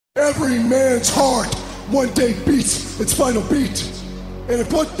Every man's heart one day beats its final beat. And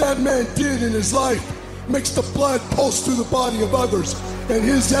if what that man did in his life makes the blood pulse through the body of others, and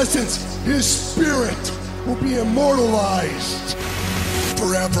his essence, his spirit, will be immortalized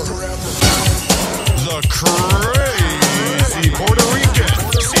forever. The crazy Puerto Rican.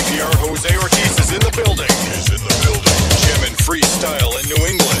 CPR Jose Ortiz is in the building. Jamming freestyle in New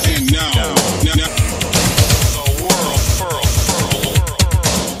England. And now. The world furl.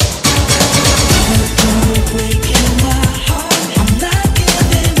 Breaking my heart, I'm not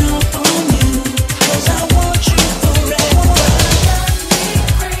giving up on you, 'cause I want you forever.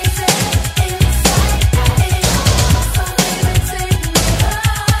 Crazy inside, so baby take me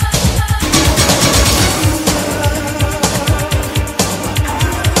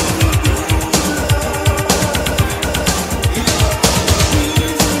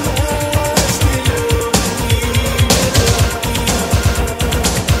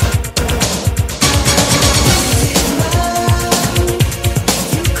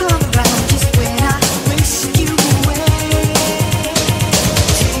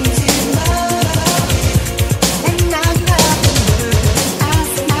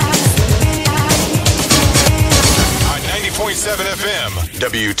FM,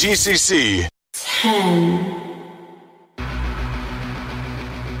 WTCC. 10.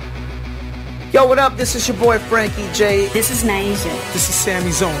 Yo, what up? This is your boy Frankie J. This is Naija. This is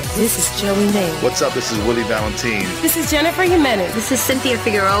Sammy Zone. This is Joey May. What's up? This is Willie Valentine. This is Jennifer Jimenez. This is Cynthia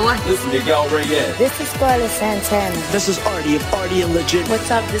Figueroa. This is Miguel Reyes. This is Scarlett Santana. This is Artie of Artie and Legit.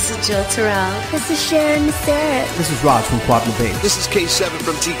 What's up? This is Jill Terrell. This is Sharon Sarah. This is Raj from Quadra Bass. This is K7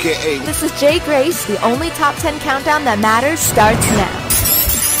 from TKA. This is Jay Grace. The only top 10 countdown that matters starts now.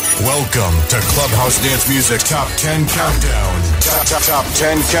 Welcome to Clubhouse Dance Music Top 10 Countdown. Top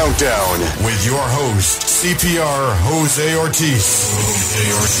 10 Countdown with your host, CPR Jose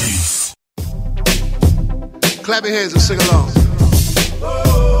Ortiz. Clap your hands and sing along.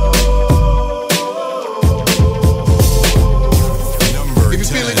 If you're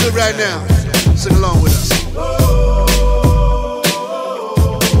feeling good right now, sing along with us.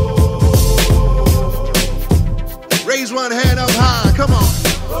 Raise one hand up high, come on.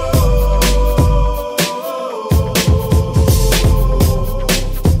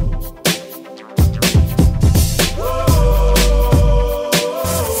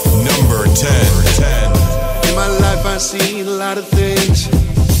 Number 10. In my life I've seen a lot of things,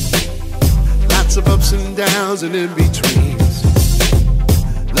 lots of ups and downs and in-betweens.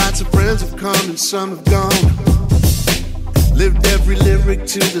 Lots of friends have come and some have gone. Lived every lyric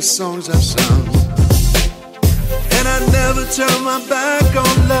to the songs I've sung. And I never turn my back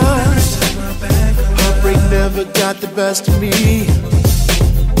on love. Heartbreak never got the best of me.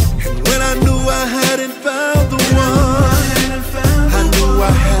 And when I knew I hadn't found the one, I knew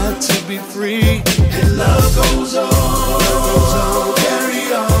I had to be free. And love goes on,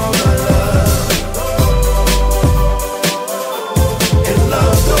 carry on my love. And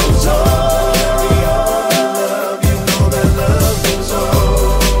love goes on, carry on my love. You know that love goes on.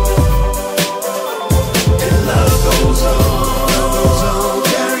 And love goes on,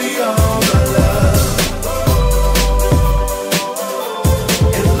 carry on my love.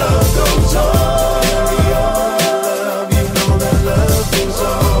 And love goes on, carry on my love. You know that love goes on.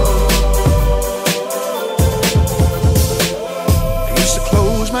 I used to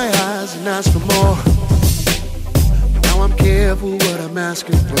close my eyes and ask for more, but now I'm careful what I'm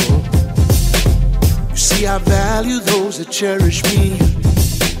asking for. You see, I value those that cherish me,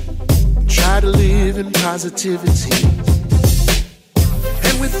 try to live in positivity.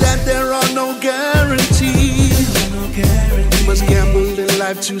 And with that, there are no guarantees. You must gamble in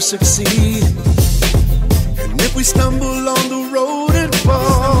life to succeed. And if we stumble on the road and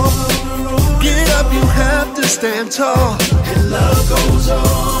fall, get up, you have to stand tall. And love goes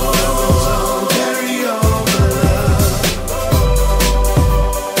on, carry on my love.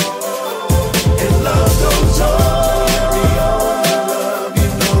 And love goes on, carry on my love. You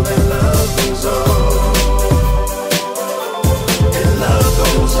know that love goes on. And love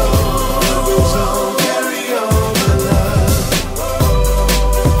goes on, carry on my love.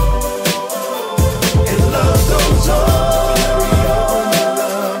 And love goes on, carry on my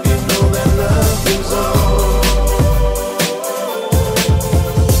love. You know that love goes on.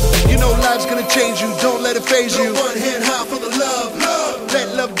 You know life's gonna change you, don't let it phase you. One hand high for the love.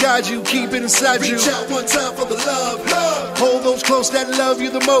 Let love guide you, keep it inside you. Reach out one time for the love. Hold those close that love you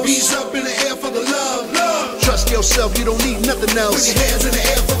the most. Reach up in the air for the love. Trust yourself, you don't need nothing else. Put your hands in the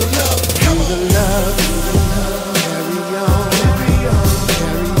air for the love. Come on. The love, carry on, carry on,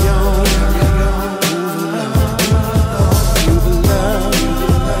 carry on, carry on. Do the love,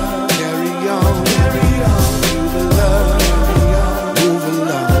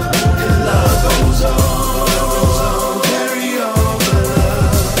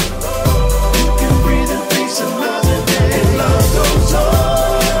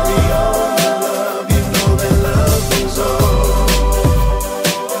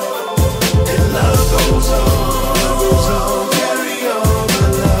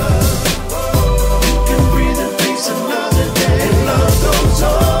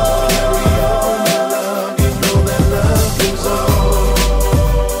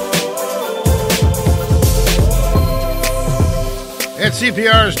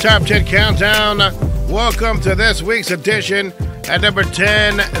 CPR's Top 10 Countdown. Welcome to this week's edition. At number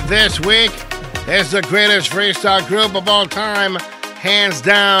 10 this week is the greatest freestyle group of all time, hands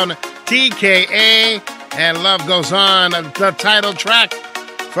down, TKA, and Love Goes On, the title track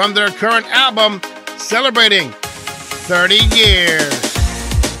from their current album, celebrating 30 years.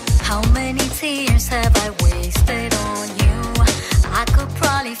 How many tears have I wasted on you? I could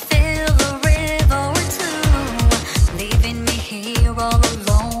probably fill a river or two, leaving me here all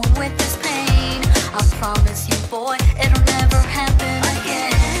alone with this pain. I promise you, boy, it'll never happen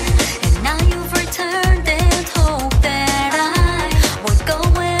again. And now you've returned and hope that I would go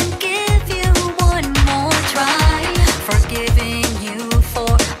and give you one more try, forgiving you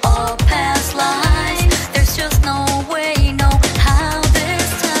for all past lies. There's just no way, no how this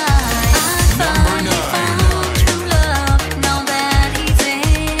time. I finally found true love now that he's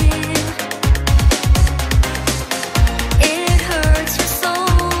in. It hurts your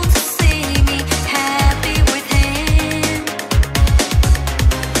soul to see me happy with him.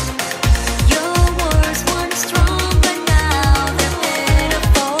 Your words weren't strong, but now they're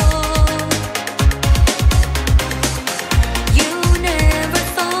pitiful. You never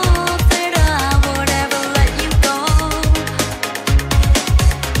thought that I would ever let you go.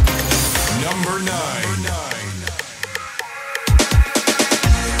 Number 9.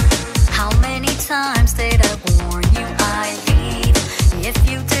 How many times did I warn you I'd leave if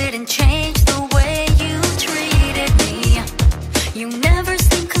you didn't change the way you treated me? You never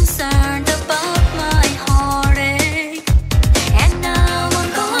seemed concerned about my heartache. And now I'm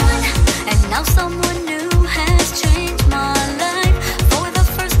gone, and now someone new has changed my life. For the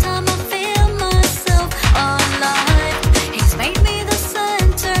first time I feel myself alive. He's made me the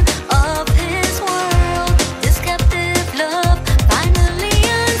center of his world. This captive love finally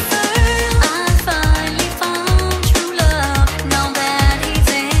unfurled. I finally found true love now that he's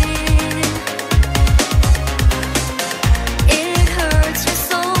in. It hurts your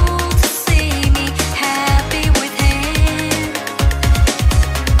soul to see me happy with him.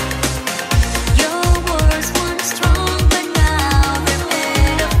 Your words weren't strong, but now they're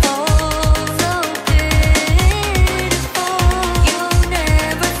pitiful, so pitiful. You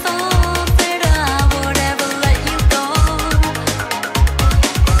never thought that I would ever let you go.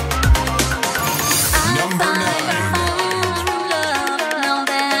 Number 9. Found true love now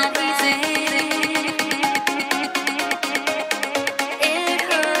that he's in. It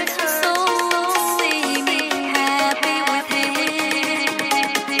hurts your soul to see me happy with him.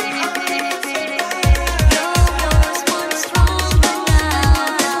 Your words weren't strong, but now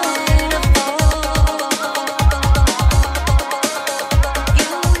they're pitiful. You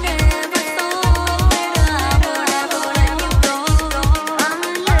never thought that I would ever let you go.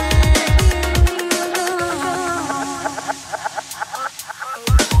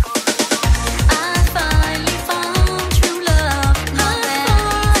 I finally found true love. Now that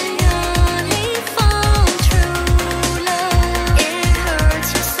I finally found true love. It hurts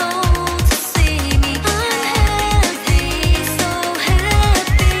your soul to see me unhappy, so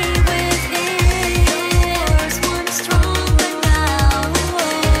happy with him. Words weren't strong, but now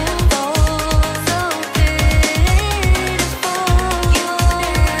so pitiful. You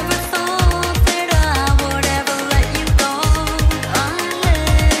never thought that I would ever let you go. I let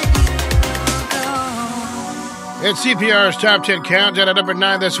you go. It's CPR's Top 10 Countdown. At number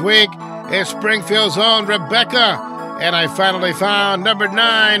 9 this week is Springfield's own Rebecca. And I finally found number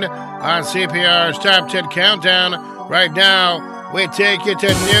 9 on CPR's Top 10 Countdown. Right now, we take you to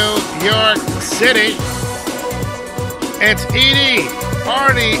New York City. It's Edie,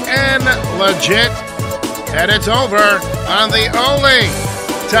 Artie, and Legit. And it's over on the only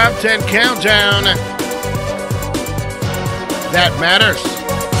Top 10 Countdown that matters.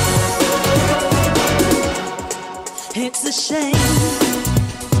 It's a shame.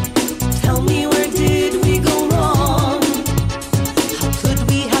 Tell me, where did we go wrong? How could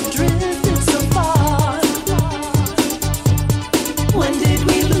we have drifted so far? When did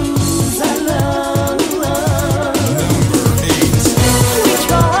we lose our love? Number 8.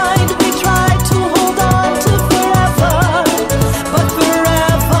 We tried to hold on to forever, but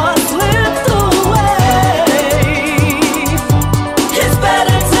forever slipped away. It's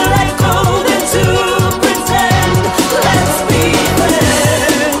better to let go than to pretend. Let's be friends.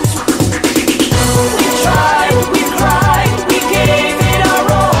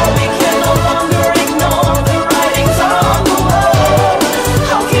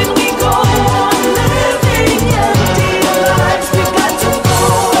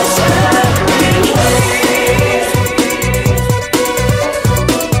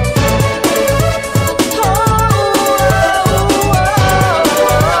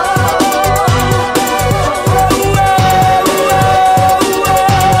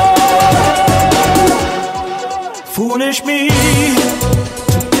 punish me,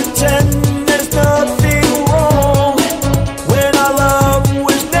 to pretend there's nothing wrong when our love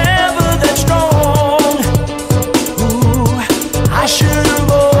was never that strong. Ooh, I should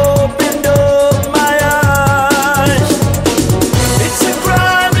have opened up my eyes. It's a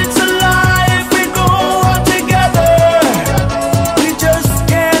crime, it's a lie if we go on together. We just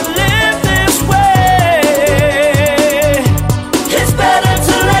can't live this way. It's better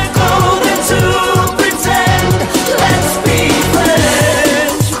to let go than to pretend. Let's be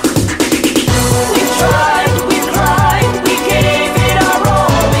friends. We tried, we cried, we gave it our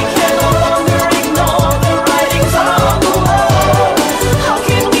all. We can no longer ignore the writings on the wall. How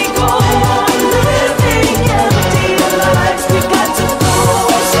can we go on living empty lives? We got to go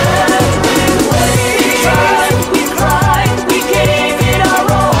our separate ways. We tried, we cried, we gave it our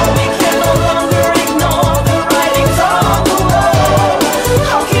all. We can no longer ignore the writings on the wall.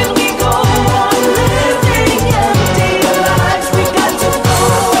 How can we go on living empty lives? We got to go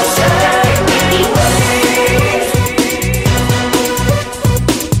our separate ways.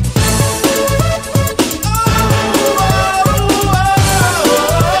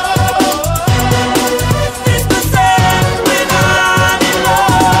 It's the same when I'm in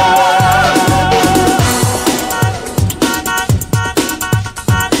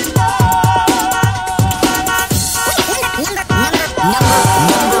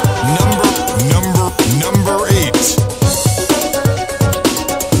Number 8.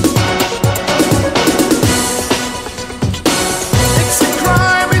 It's a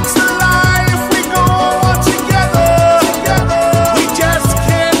crime, it's a lie if we go on together. We just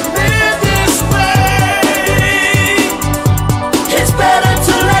can't live this way. It's better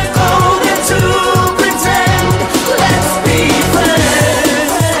to let go than to pretend. Let's be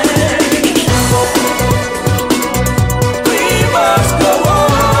friends. We must go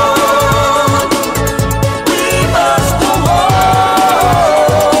on. We must go on.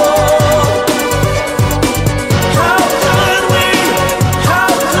 How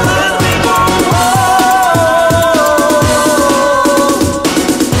could we go on?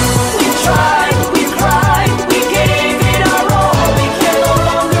 We tried, we cried, we gave it our all. We can no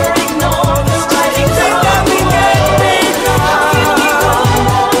longer ignore the writings on the wall. How can we go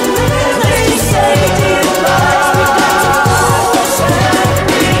on living? Let's just say dear lies. We got to go our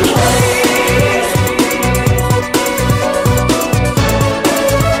separate ways.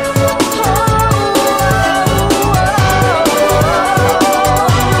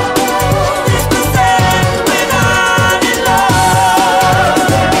 It's the same when I'm in love.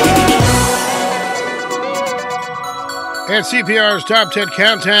 It's CPR's Top 10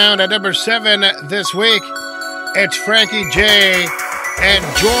 Countdown at number 7 this week. It's Frankie J and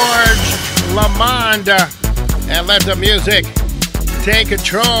George Lamond. And let the music take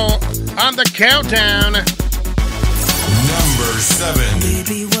control on the countdown. Number 7.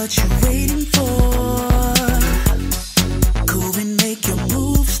 Baby, what you waiting for? Go and make your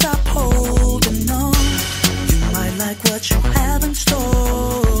move, stop holding on. You might like what you have in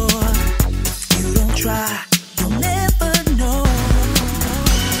store. If you don't try, you'll never know.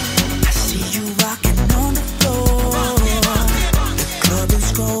 I see you rocking on the floor. The club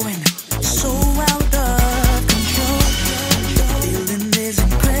is going so out of control. The feeling is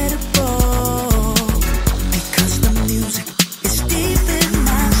incredible because the music is deep in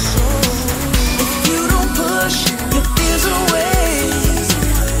my soul. If you don't push your fears away,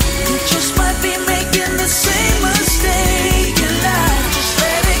 you just might be making the same mistake in life. Just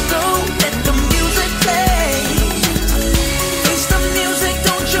let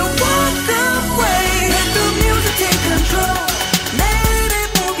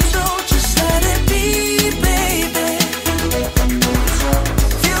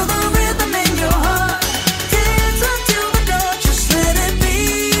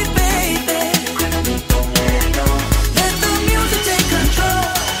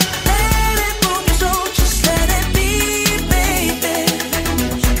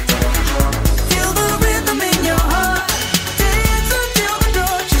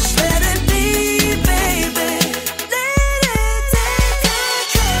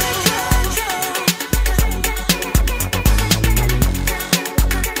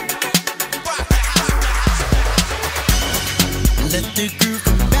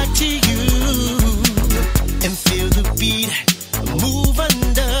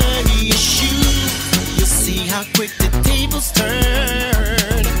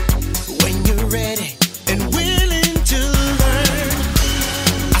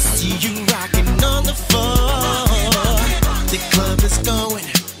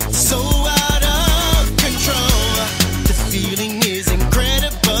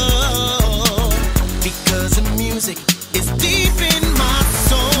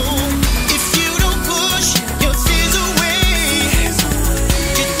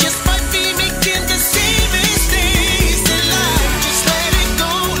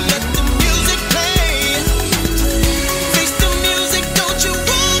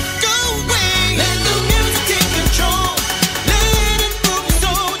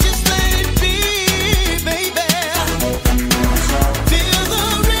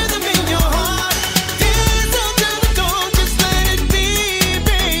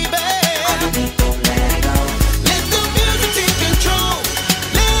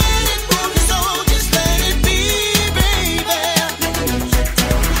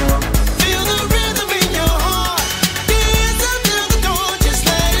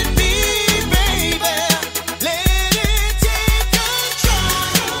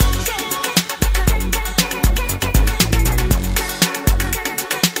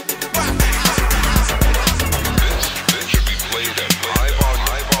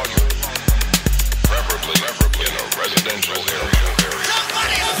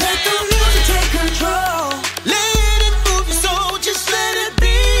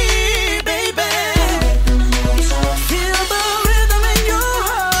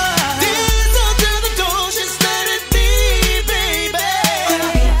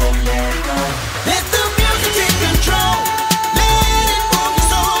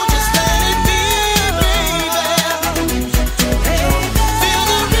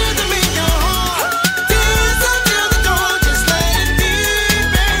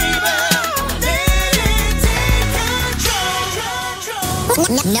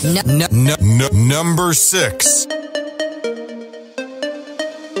Number 6.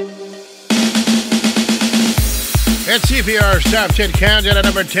 It's CPR's Top 10 Countdown at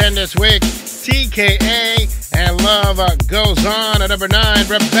number 10 this week. TKA and Love Goes On at number 9.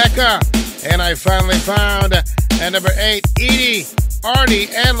 Rebecca and I Finally Found at number 8. Edie, Artie,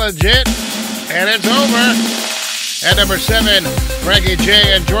 and Legit. And it's over. At number 7, Frankie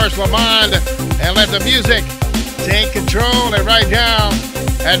J and George Lamond and Let the Music Take Control. And right now,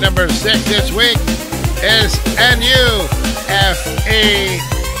 at number 6 this week is NUFE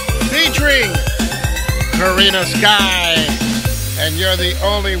featuring Karina Sky. And you're the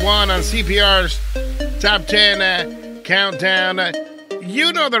only one on CPR's Top 10 Countdown.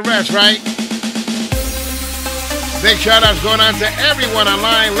 You know the rest, right? Big shout-outs going on to everyone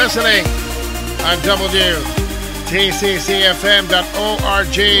online listening on WTCCFM.org,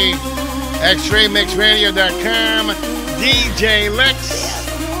 ExtremeMixRadio.com, DJ Lex,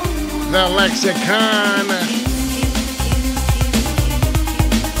 The Lexicon.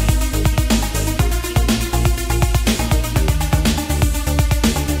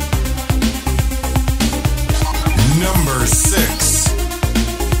 Number 6.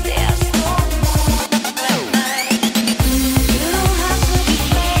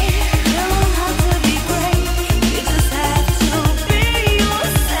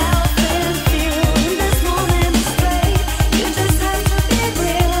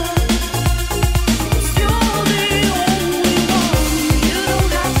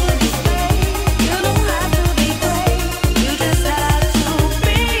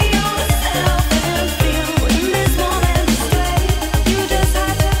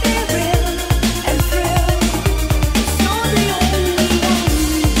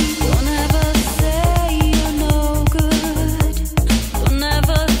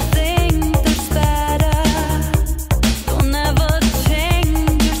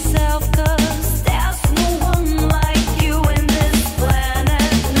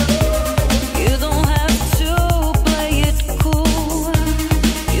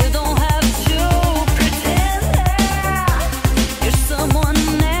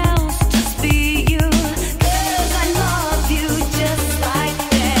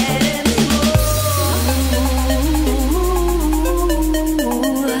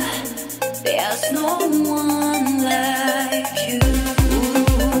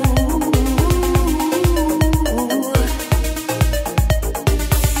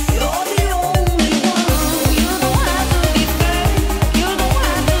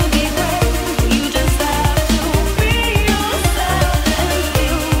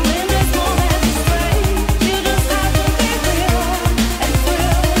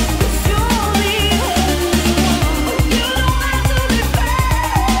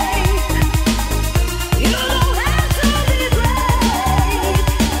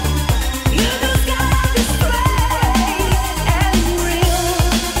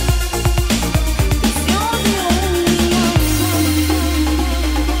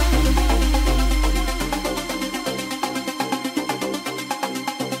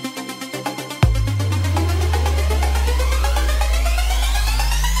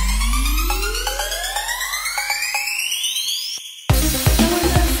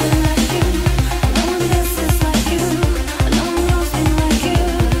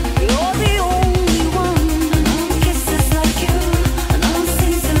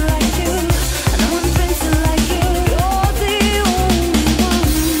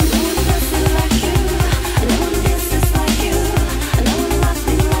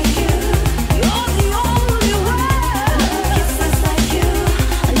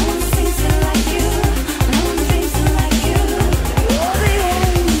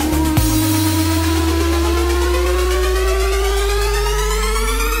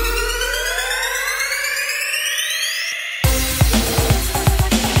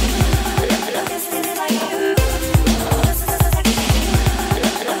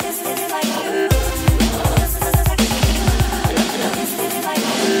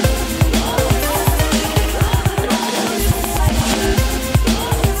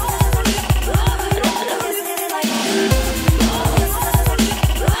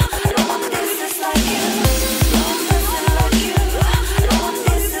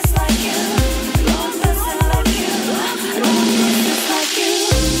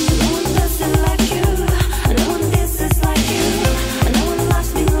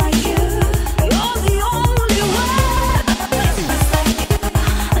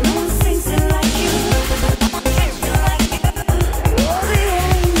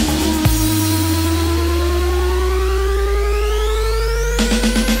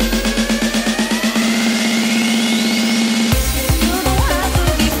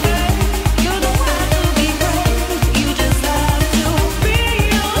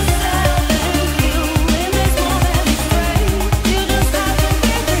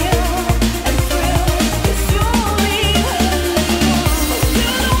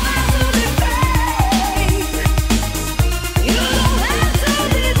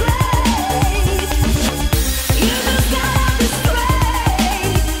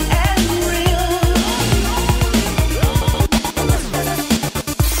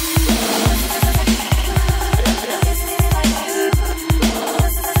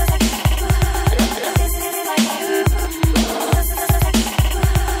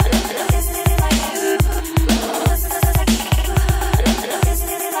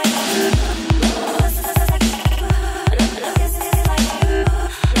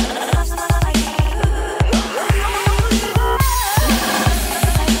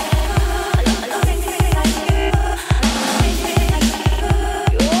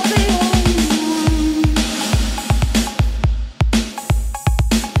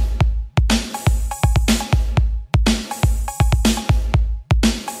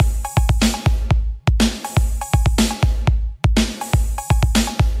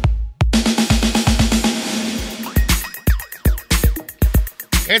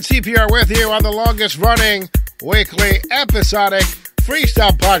 It's CPR with you on the longest running weekly episodic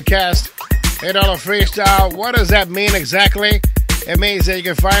freestyle podcast. $8 freestyle. What does that mean exactly? It means that you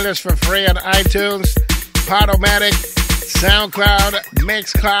can find us for free on iTunes, Podomatic, SoundCloud,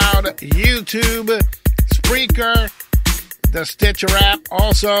 Mixcloud, YouTube, Spreaker, the Stitcher app.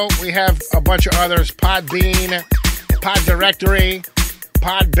 Also, we have a bunch of others. Podbean, Pod Directory,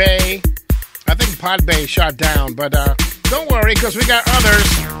 Podbay. I think Podbay shut down, but don't worry, because we got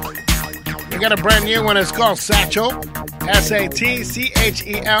others. We got a brand new one. It's called Satchel.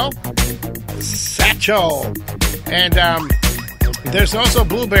 Satchel. Satchel. And there's also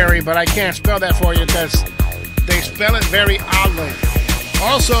Blueberry, but I can't spell that for you because they spell it very oddly.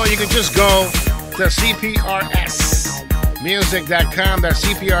 Also, you can just go to CPRsmusic.com. That's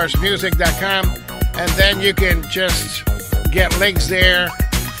CPRsmusic.com. And then you can just get links there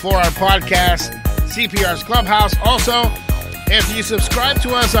for our podcast, CPR's Clubhouse. Also, if you subscribe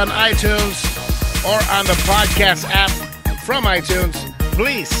to us on iTunes or on the podcast app from iTunes,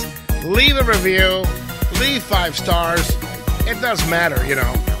 please leave a review, leave 5 stars. It does matter, you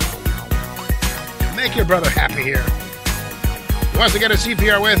know. Make your brother happy here. Once again, it's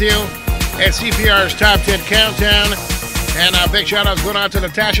CPR with you. It's CPR's Top 10 Countdown. And big shout-outs going out to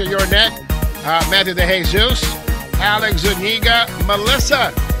Natasha Yornet, Matthew De Jesus, Alex Zuniga,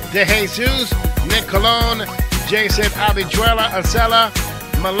 Melissa De Jesus, Nick Colon, Jason Abichuela Acela,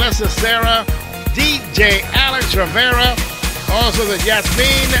 Melissa Sarah, DJ Alex Rivera, also the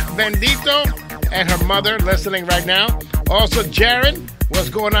Yasmin Bendito and her mother listening right now. Also Jared, what's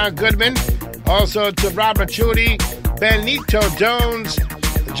going on, Goodman. Also to Robert Chudy, Benito Jones,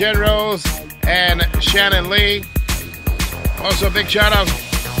 Jen Rose, and Shannon Lee. Also big shout out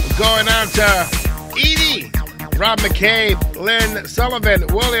going out to Edie, Rob McCabe, Lynn Sullivan,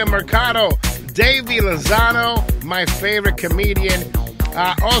 William Mercado, Davey Lozano, my favorite comedian.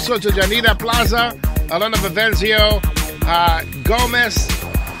 Also to Janita Plaza, Alana Vivenzio, Gomez,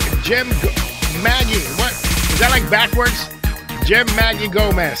 Jim Maggie. What? Is that like backwards? Jim Maggie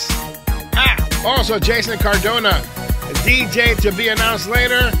Gomez. Also Jason Cardona, DJ to be announced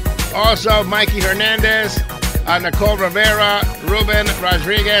later. Also Mikey Hernandez, Nicole Rivera, Ruben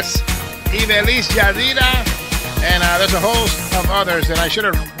Rodriguez, Ivelis Yadira, and there's a host of others, and I should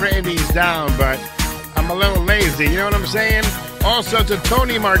have written these down, but I'm a little lazy, you know what I'm saying? Also to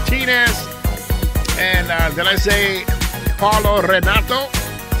Tony Martinez, and did I say Paulo Renato,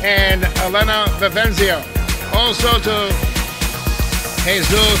 and Elena Vivenzio. Also to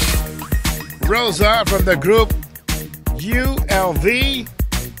Jesus Rosa from the group ULV.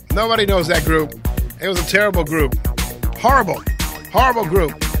 Nobody knows that group. It was a terrible group. Horrible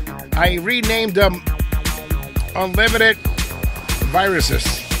group. I renamed them Unlimited Viruses.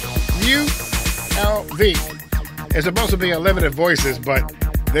 ULV. It's supposed to be Unlimited Voices, but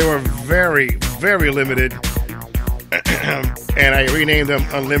they were very, very limited. And I renamed them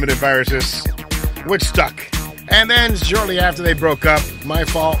Unlimited Viruses, which stuck. And then shortly after they broke up, my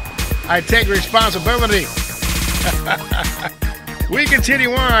fault, I take responsibility. We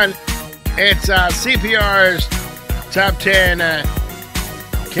continue on. It's CPR's Top 10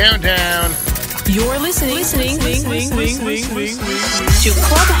 Countdown. You're listening to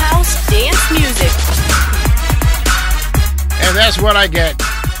Clubhouse Dance Music. And that's what I get.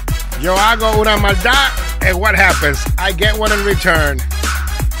 Yo hago una maldad, and what happens? I get one in return.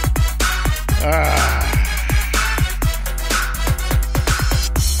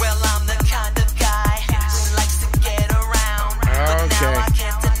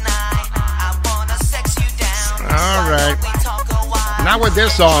 Alright. Not with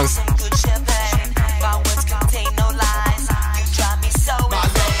this song.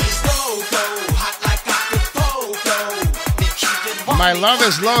 My love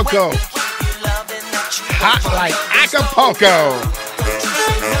is loco. Hot like Acapulco.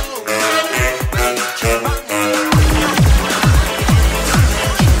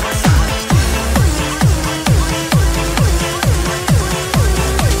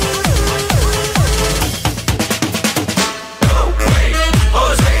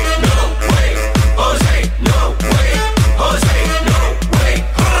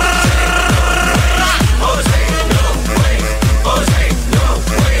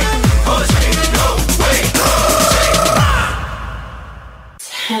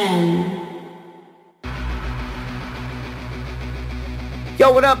 Yo,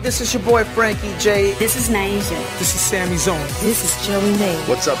 what up? This is your boy Frankie J. This is Naija. This is Sammy Zone. This is Joey May.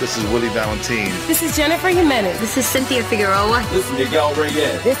 What's up? This is Willie Valentine. This is Jennifer Jimenez. This is Cynthia Figueroa. This is Miguel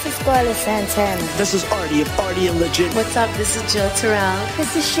Reyes. This is Carla Santana. This is Artie of Artie and Legit. What's up? This is Jill Terrell.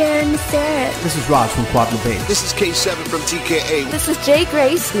 This is Sharon Sarah. This is Raj from Quad Bay. This is K7 from TKA. This is Jay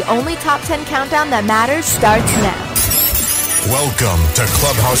Grace. The only top 10 countdown that matters starts now. Welcome to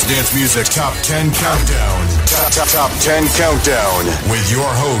Clubhouse Dance Music Top 10 Countdown. Top 10 Countdown with your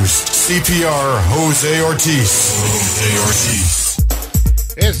host, CPR Jose Ortiz.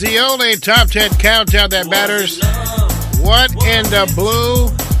 It's the only top 10 countdown that matters. What in the blue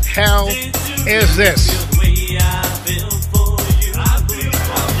hell is this?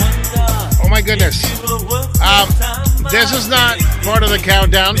 Oh my goodness. This is not part of the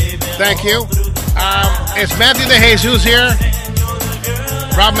countdown. Thank you. It's Matthew the Jesus here.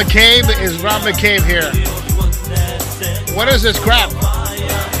 Rob McCabe. Is Rob McCabe here? What is this crap?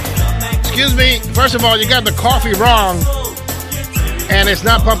 Excuse me. First of all, you got the coffee wrong. And it's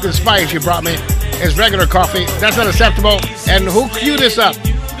not pumpkin spice you brought me. It's regular coffee. That's not acceptable. And who queued this up?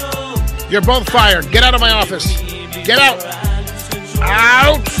 You're both fired. Get out of my office. Get out.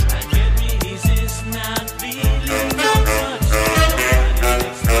 Out.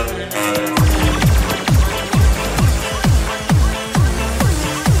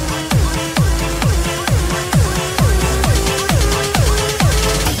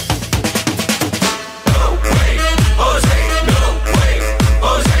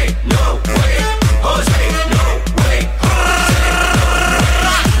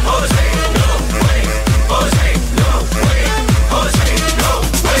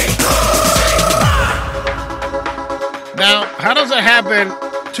 How does it happen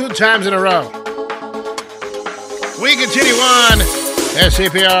 2 times in a row? We continue on as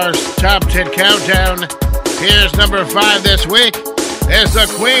CPR's Top 10 Countdown. Here's number 5 this week. It's the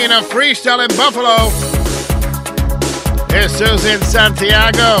Queen of Freestyle in Buffalo. It's Susan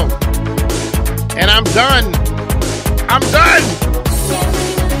Santiago. And I'm done. I'm done.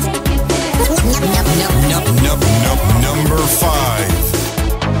 Number 5.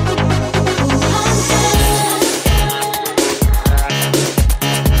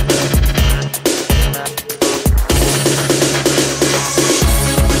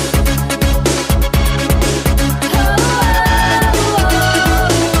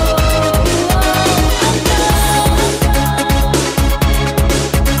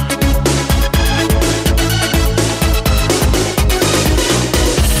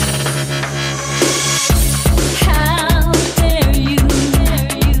 How dare you?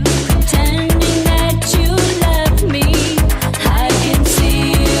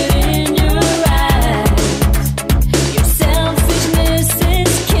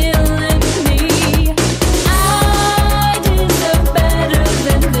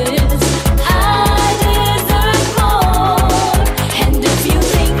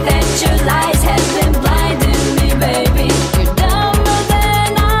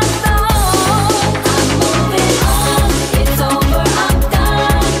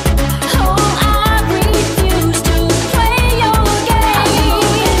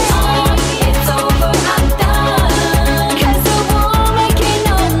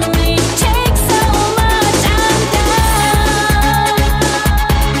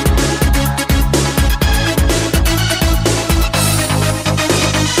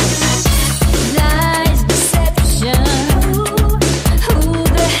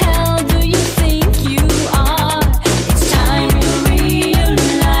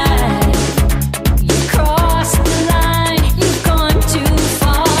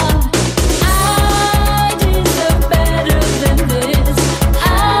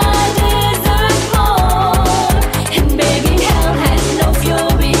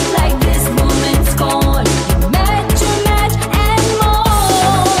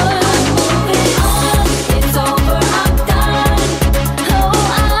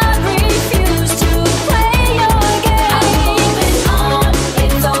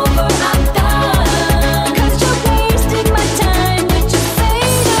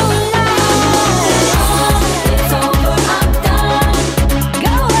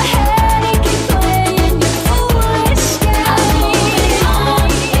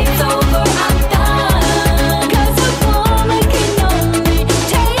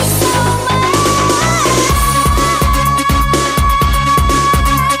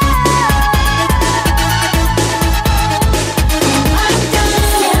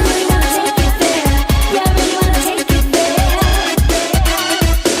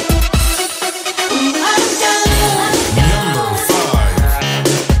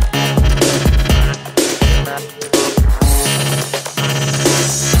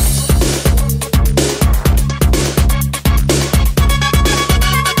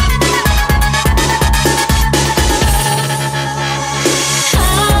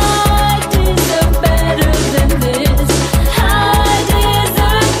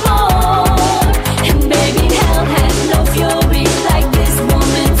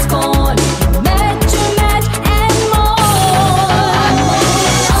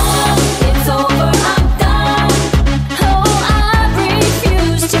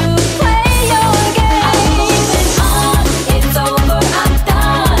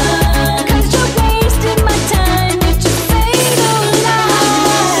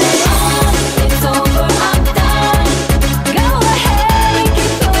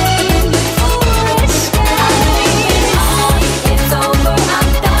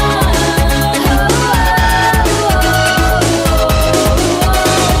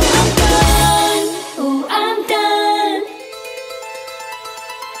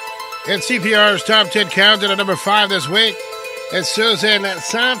 In CPR's Top 10 Countdown at number 5 this week, it's Susan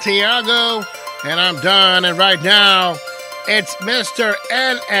Santiago, and I'm done. And right now, it's Mr.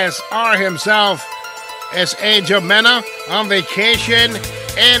 NSR himself. It's Angel Mena on vacation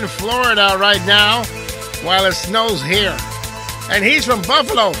in Florida right now while it snows here. And he's from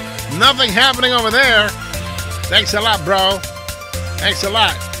Buffalo. Nothing happening over there. Thanks a lot, bro. Thanks a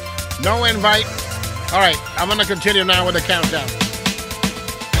lot. No invite. All right, I'm going to continue now with the countdown.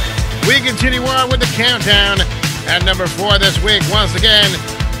 We continue on with the countdown at number 4 this week. Once again,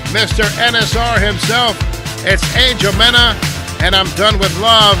 Mr. NSR himself. It's Angel Mena, and I'm Done With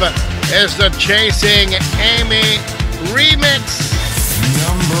Love. Is the Chasing Amy remix.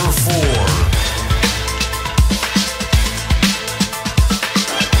 Number 4.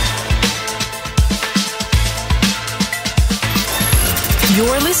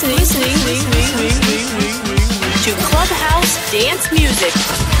 You're listening to Clubhouse Dance Music.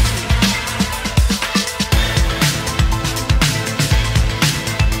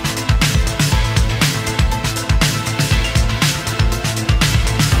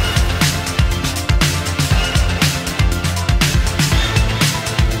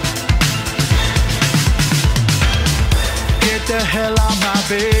 Get the hell out my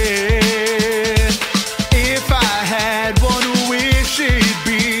bed. If I had one wish, it'd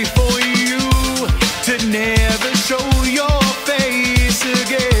be for you to never show your face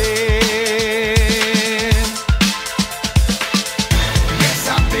again. Yes,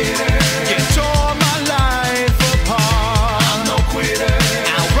 I'm bitter. You tore my life apart. I'm no quitter.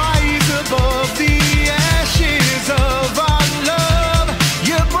 I'll rise above the ashes of our love.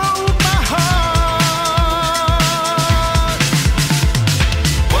 You broke my heart.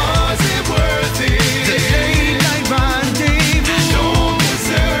 Was it worth it? The late night rendezvous. Don't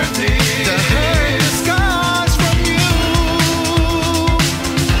deserve it. The hurt, the scars from you.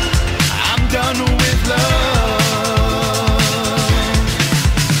 I'm done with love.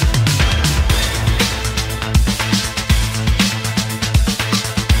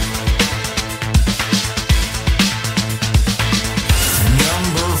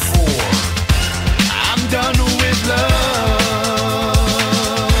 Number 4. I'm done with love.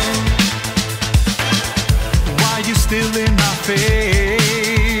 Why you still in my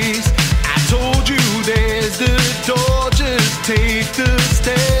face? I told you there's the door, just take the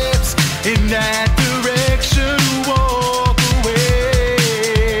steps in that direction, walk away.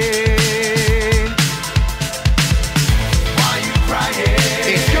 Why you crying?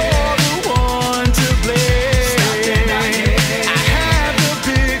 If you're the one to blame. Stop denying. I have the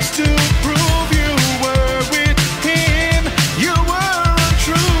pics to prove you were with him. You were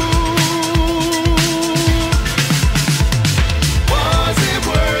untrue. Was it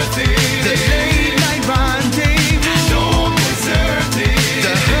worth it? The late night rendezvous. Don't deserve it.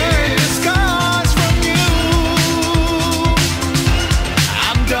 The hurt, the scars from you.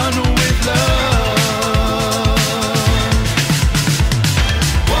 I'm done with love.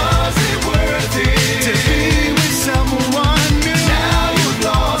 Was it worth it to be with someone new? Now you've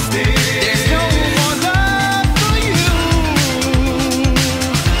lost it. There's no more love for you.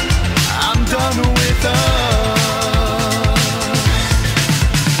 I'm done with love.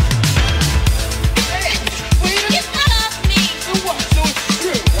 Hey, will you get that off me? So what? So it's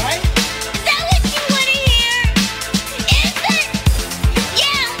true, right? Is that what you want to hear? Is it?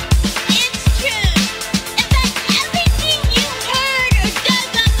 Yeah, it's true. In fact, everything you heard or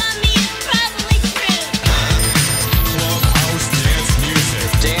dug up on me is probably true. Clubhouse Dance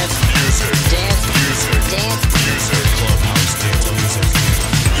Music. Dance Music. Dance Music. Dance Music. Clubhouse Dance Music.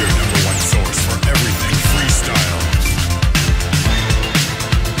 Your number 1 source for everything freestyle.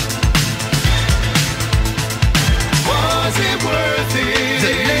 Was it worth it?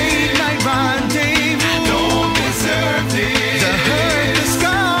 The late night rendezvous. Don't deserve it. The hurt, the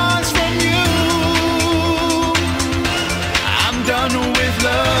scars from you. I'm done with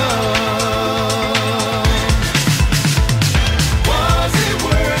love. Was it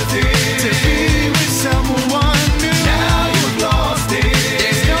worth it to be with someone new? Now you've lost it.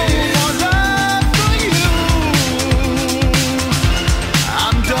 There's no more love for you.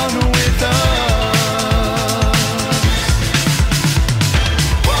 I'm done with love.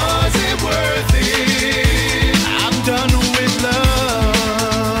 Was it worth it? I'm done with love.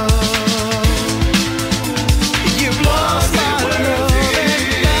 You've lost my love,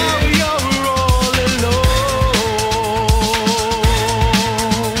 and now you're all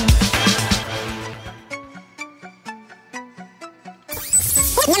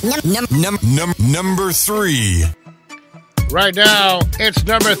Number 3. Right now, it's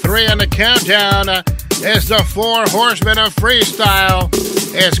number 3 on the countdown. It's the 4 Horsemen of Freestyle.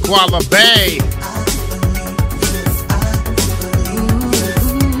 It's It's Koala Bay.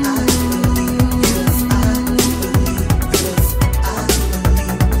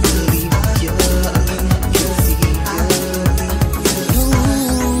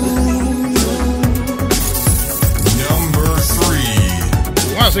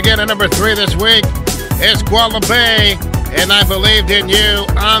 Once again, at number 3 this week is Koala Bay, and I Believed in You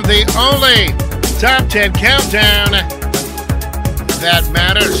on the only Top 10 Countdown that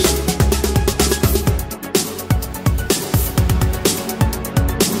matters.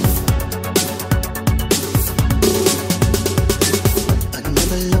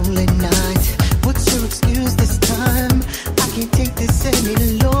 Another lonely night. What's your excuse this time? I can't take this any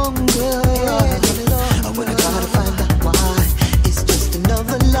longer. When I try to find out why, it's just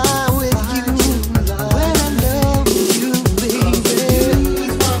another lie with you. When I love you, baby,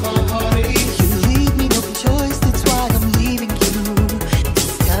 you leave me no choice. That's why I'm leaving you.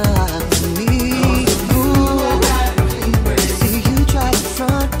 It's time for me. See you try to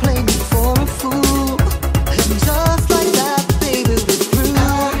front, play me for a fool, and just like that, baby, we're through. I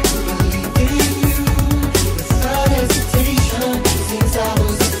believe in you without hesitation. Since I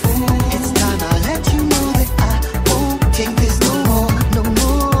was a fool, it's time I let you know that I won't take this no more, no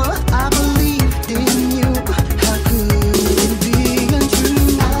more. I believed in you. How could it be untrue?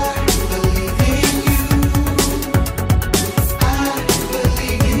 I believe in you. I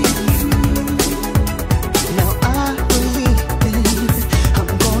believe in you. Now I believe in you. I'm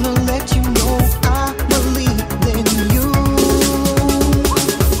gonna let you know I believe in you.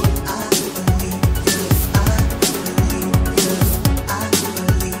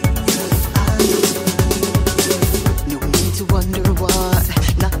 No need to wonder what,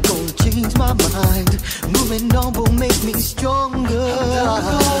 not gonna change my mind. Moving on will make me stronger.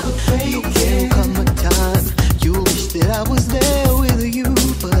 There'll come a time you'll wish that I was there with you,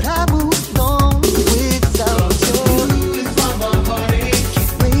 but I moved on without you.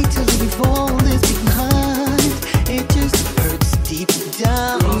 Can't wait to leave all this behind. It just hurts deep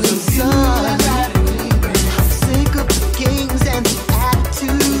down inside. I'm sick of the games and the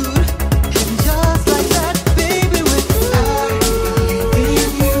attitude, and just like that, baby, we're through. I believe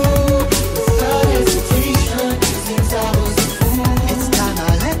in you without hesitation. Since I was a fool, it's time I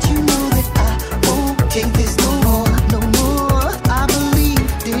let you know that I won't take this no more, no more. I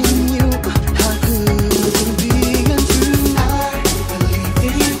believed in you. How could it be untrue? I believed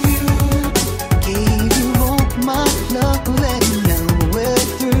in you, gave you all my love, and now we're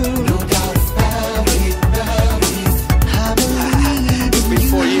through. No doubt about it, about it. I believe It's been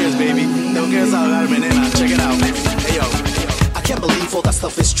 4 years, baby. No cares how I've been in. Check it out. Hey, yo. I can't believe all that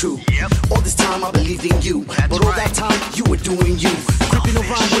stuff is true. All this time I believed in you, but all that time you were doing you, creeping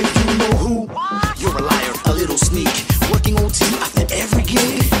around with you know who. You're a liar, a little sneak, working OT after every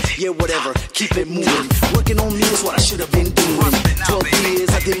gig. Yeah, whatever, keep it moving. Working on me is what I should have been doing. 12 years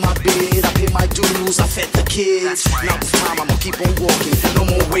I did my bid, I paid my dues, I fed the kids. Now this time I'ma keep on walking. No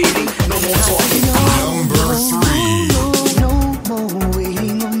more waiting, no more talking. Number 3. no more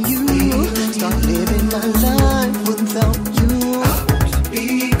waiting on you. Start living my life without you.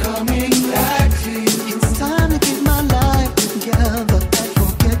 Be coming back to you. It's time to get my life together and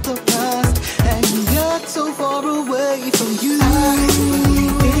forget the past and get so far away from you. I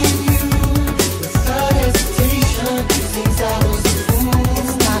believe in you without hesitation. Since I was a fool,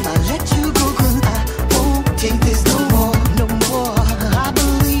 it's time I let you go, 'cause I won't take this no more, no more. I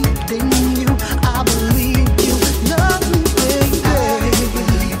believed in you. I believe you love me, baby. I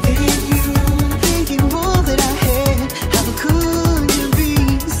believe in you. Thinking all that I had. How could you be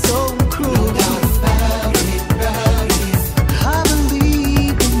so cruel? No doubt about it, about it. I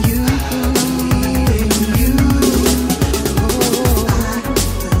believe in you.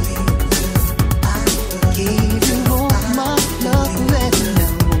 Gave you all my love, and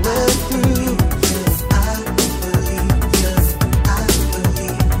now we're through.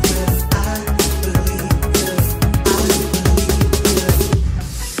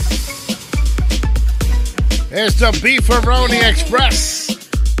 It's the Beefaroni Express.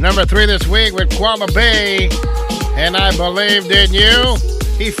 Number 3 this week with Koala Bay, and I Believed in You.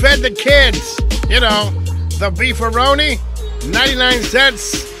 He fed the kids, you know, the Beefaroni, 99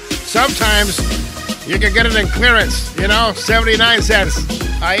 cents. Sometimes you can get it in clearance, you know, 79 cents.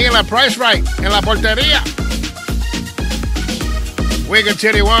 Ahí en la Price Right, en la portería. We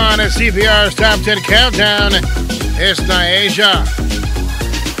continue on at CPR's Top 10 Countdown. It's Niaja.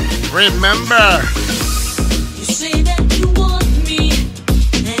 Remember. You say that you want me,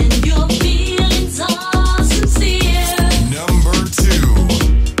 and your feelings are sincere. Number 2.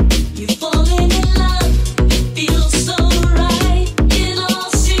 You've fallen in love, it feels so right in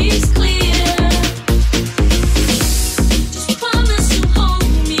all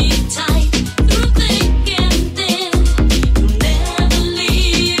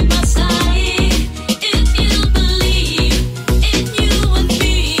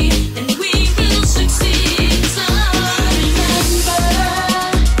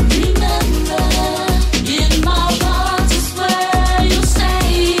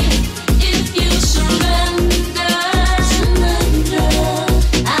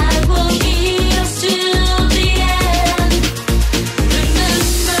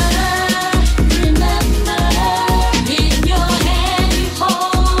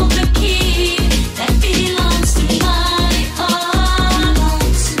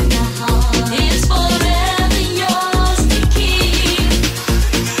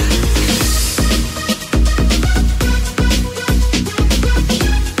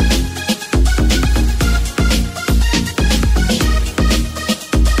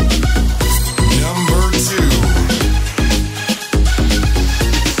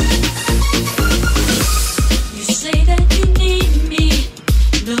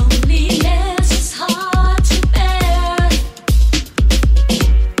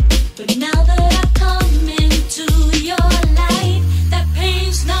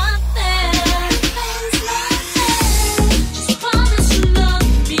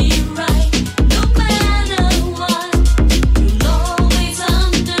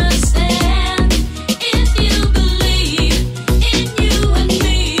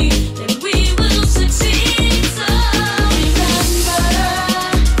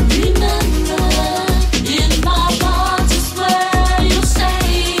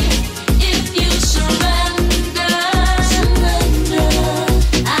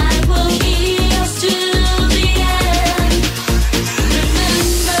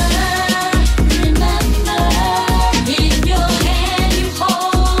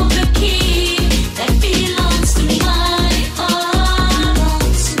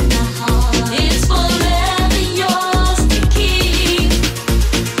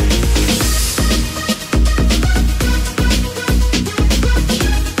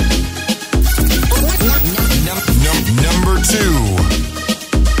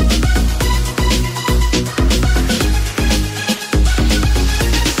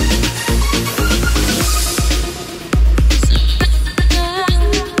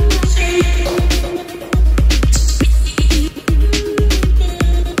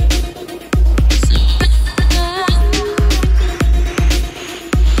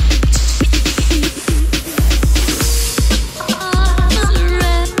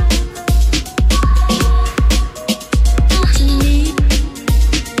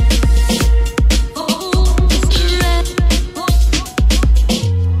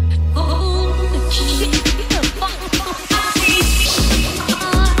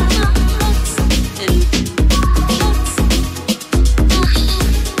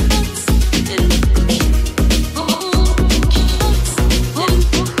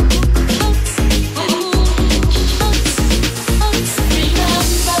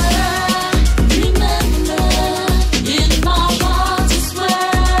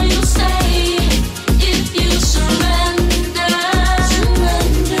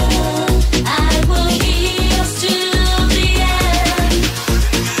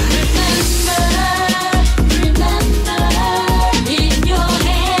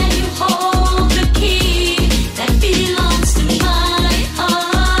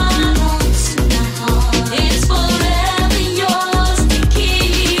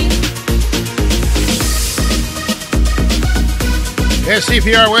It's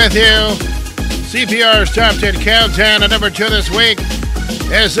CPR with you. CPR's Top 10 Countdown. And number 2 this week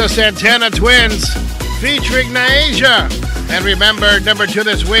is the Santana Twins featuring Naija. And remember, number 2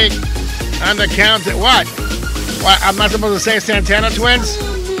 this week on the count. What? I'm not supposed to say Santana Twins?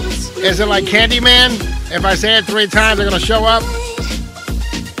 Is it like Candyman? If I say it 3 times, they're going to show up?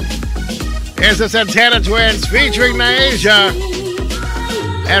 It's the Santana Twins featuring Naija.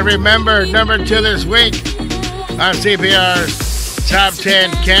 And remember, number 2 this week on CPR's Top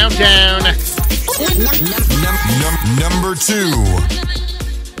 10 Countdown. Number 2.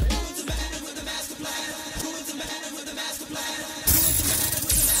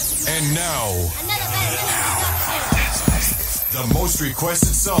 And now, the most requested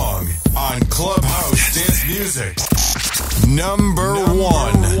song on Clubhouse Dance Music. Number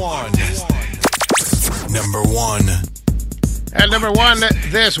 1. Number 1. At number 1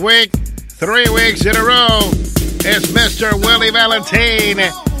 this week, 3 weeks in a row, is Mr. Willie Valentine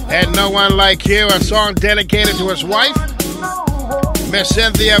and No One Like You, a song dedicated to his wife, Miss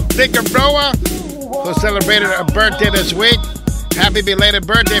Cynthia Figueroa, who celebrated her birthday this week. Happy belated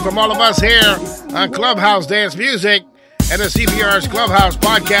birthday from all of us here on Clubhouse Dance Music and the CPR's Clubhouse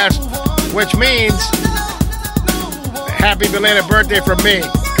podcast, which means happy belated birthday from me,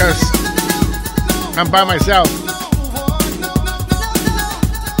 because I'm by myself.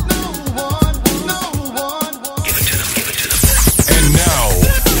 And now,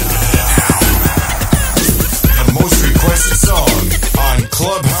 the most requested song on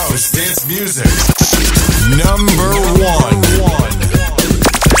Clubhouse Dance Music. Number 1.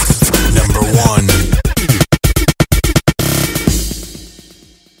 Number 1.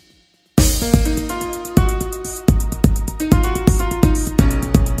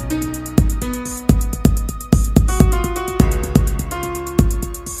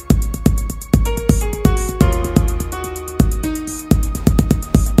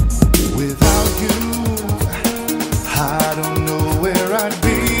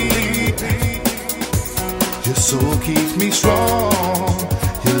 Keeps me strong.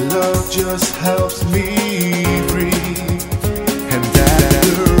 Your love just helps me breathe. And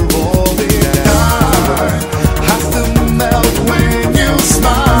after all this time, I still melt when you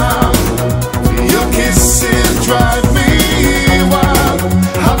smile. Your kisses drive me wild.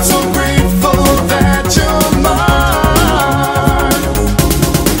 I'm so grateful that you're mine.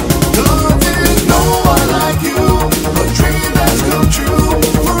 Love, there's no one like you. A dream that's come true.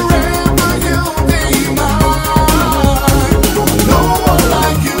 Forever you'll be mine.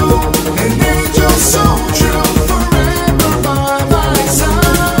 So true, forever by my side.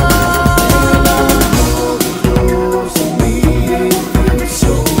 Close to me, it feels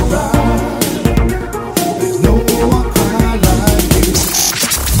so right. There's no one quite like you.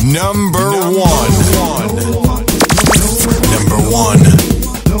 Number 1. Number 1.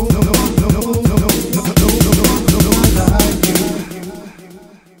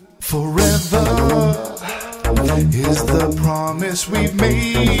 Forever is the promise we've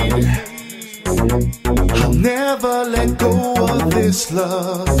made. I'll never let go of this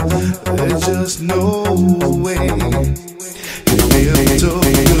love. There's just no way. It feels so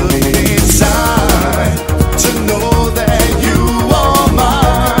good inside to know that you are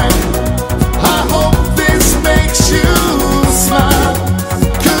mine. I hope this makes you smile,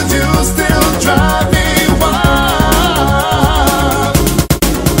 'cause you still drive me wild.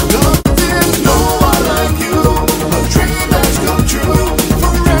 Love, there's no one like you. A dream that's come true.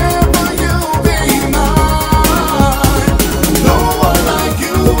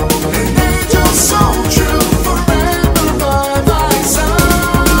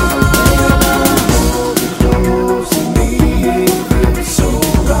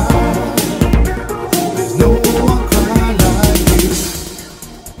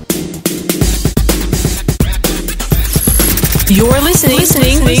 You're listening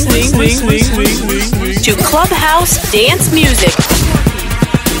to Clubhouse Dance Music.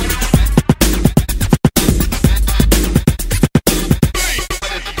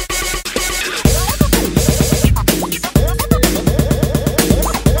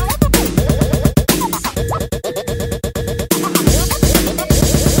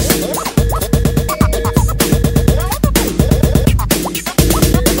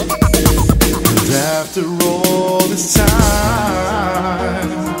 After all this time,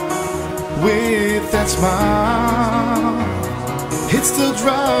 with that smile, it still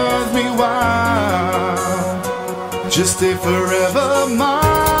drives me wild. Just stay forever mine.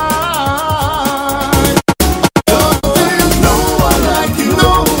 Oh, there's no one like you.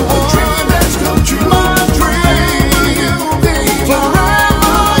 No, a dream that's come true. My dream, you'll be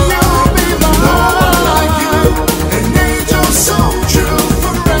forever, you'll be mine. No one like you, an angel so true.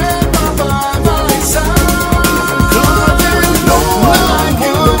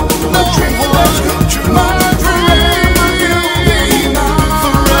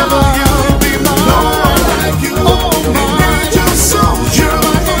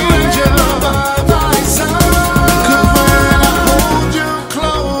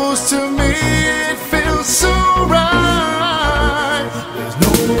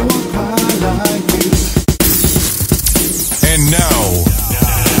 And now,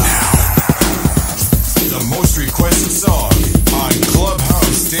 the most requested song on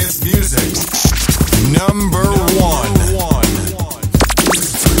Clubhouse Dance Music. Number one.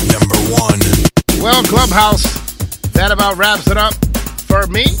 Well, Clubhouse, that about wraps it up for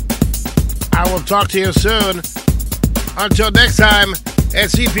me. I will talk to you soon. Until next time,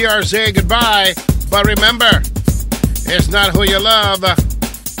 it's CPR saying goodbye. But remember, it's not who you love,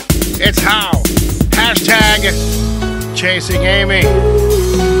 it's how. Hashtag Chasing Amy.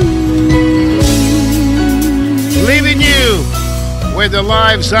 Leaving you with the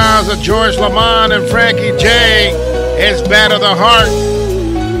live sounds of George Lamont and Frankie J. It's Bad of the Heart.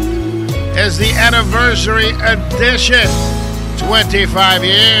 It's the anniversary edition. 25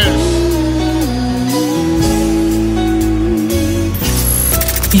 years.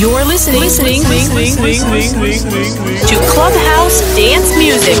 You're listening to Clubhouse Dance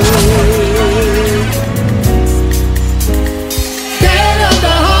Music.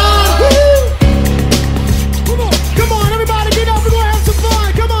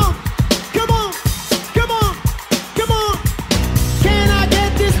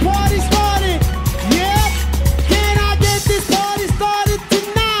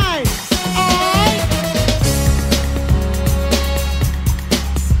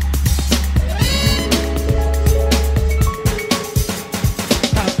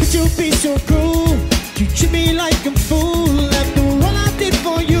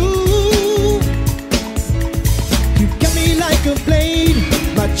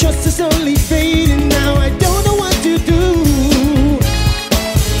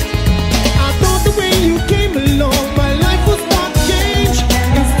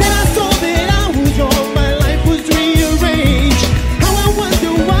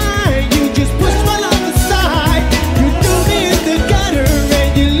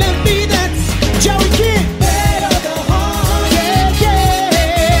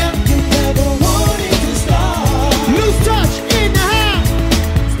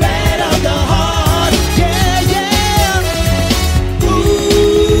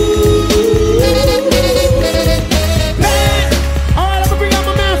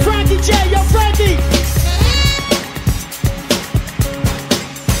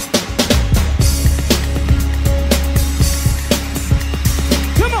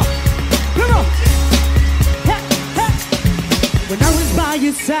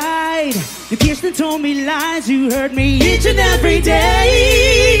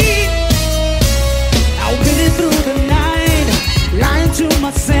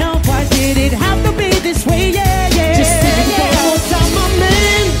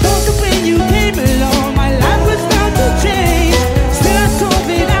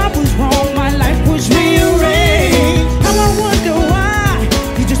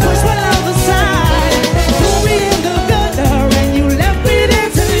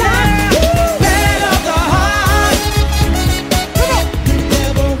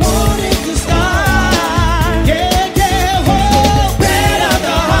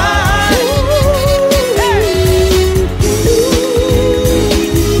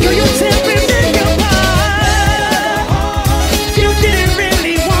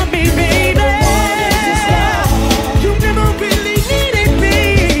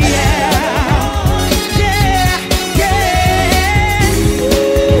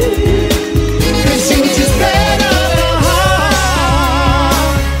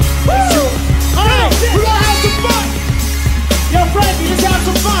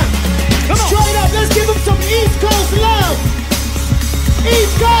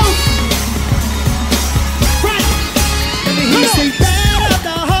 East Coast. Right. Let me hear you say